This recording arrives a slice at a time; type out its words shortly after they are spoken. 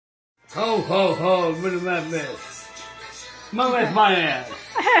Ho, ho, ho, what is that mess? Mama's my ass.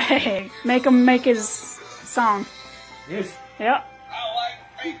 Hey, make him make his song. Yes? Yep.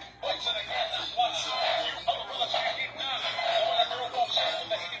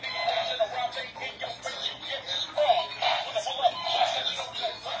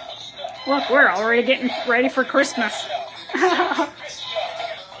 Look, we're already getting ready for Christmas.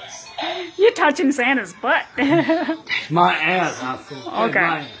 You're touching Santa's butt. My ass, asshole.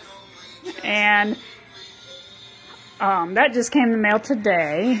 Okay. And that just came in the mail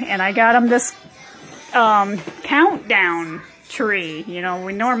today, and I got him this countdown tree. You know,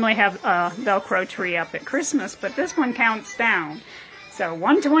 we normally have a Velcro tree up at Christmas, but this one counts down. So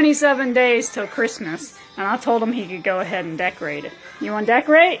 127 days till Christmas, and I told him he could go ahead and decorate it. You want to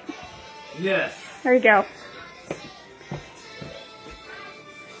decorate? Yes. There you go.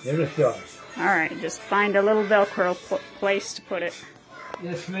 There it goes. Alright, just find a little Velcro place to put it.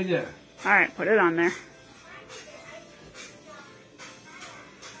 Yes, me there. Alright, put it on there.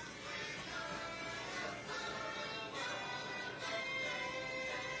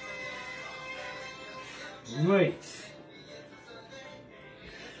 Wait.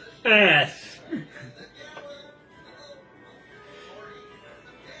 Ass.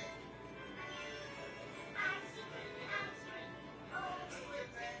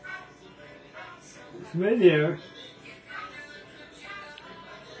 It's right there.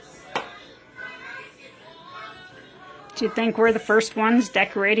 Do you think we're the first ones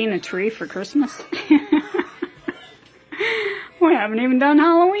decorating a tree for Christmas? We haven't even done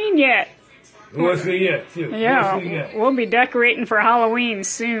Halloween yet. What's it yet, too? Yeah, we'll be decorating for Halloween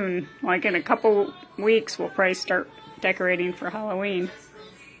soon. Like in a couple weeks, we'll probably start decorating for Halloween.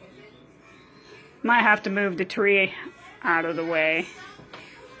 Might have to move the tree out of the way.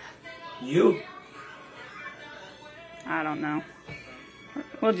 You? I don't know.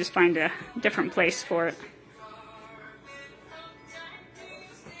 We'll just find a different place for it.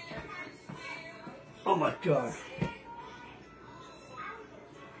 Oh my God.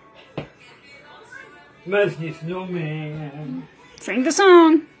 Musky snowman. Sing the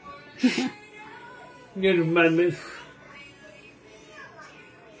song. Get a madness.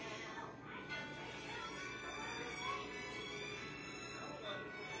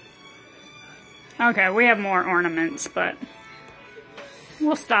 Okay, we have more ornaments, but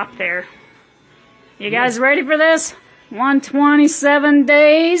we'll stop there. You guys ready for this? 127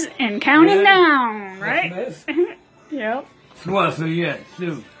 days and counting down, right? Yep. So yet,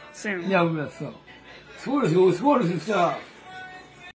 soon. Soon. Yeah, we're so. What is it stuff?